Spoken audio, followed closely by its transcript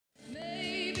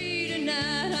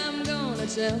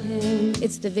tell him.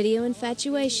 It's the video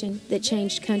infatuation that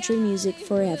changed country music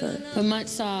forever. When Mutt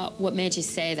saw What Made You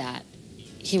Say That,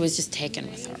 he was just taken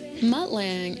with her. Mutt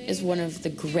Lange is one of the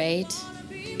great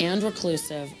and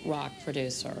reclusive rock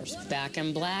producers. Back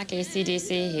in Black,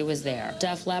 AC/DC, he was there.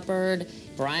 Def Leppard,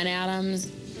 Bryan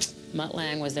Adams, Mutt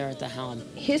Lange was there at the helm.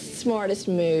 His smartest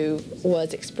move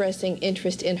was expressing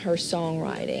interest in her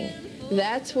songwriting.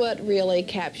 That's what really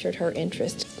captured her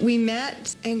interest. We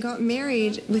met and got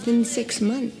married within 6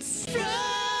 months. From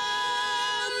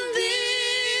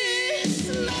this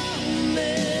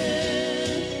moment.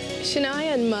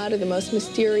 Shania and Mutt are the most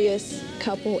mysterious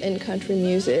couple in country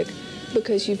music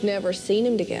because you've never seen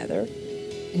them together.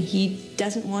 And he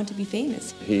doesn't want to be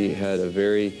famous. He had a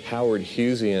very Howard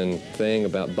Hughesian thing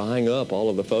about buying up all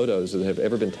of the photos that have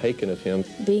ever been taken of him.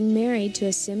 Being married to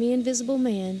a semi-invisible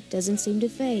man doesn't seem to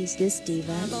faze this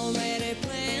diva. I've already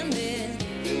planned it.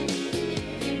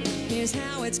 Here's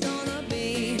how it's gonna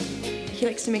be. He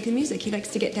likes to make the music. He likes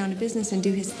to get down to business and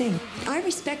do his thing. I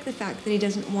respect the fact that he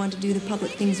doesn't want to do the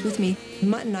public things with me.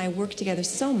 Mutt and I work together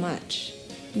so much.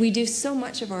 We do so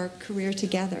much of our career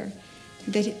together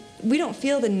that we don't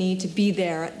feel the need to be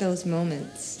there at those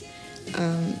moments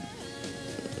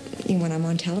when I'm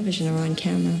on television or on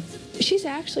camera. She's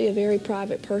actually a very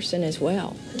private person as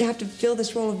well. To have to fill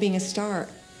this role of being a star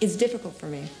is difficult for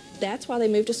me. That's why they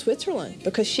moved to Switzerland,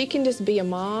 because she can just be a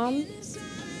mom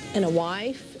and a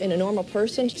wife and a normal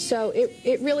person, so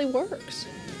it really works.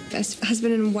 As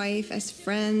husband and wife, as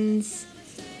friends,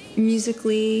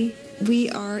 musically, we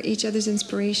are each other's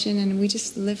inspiration and we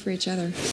just live for each other.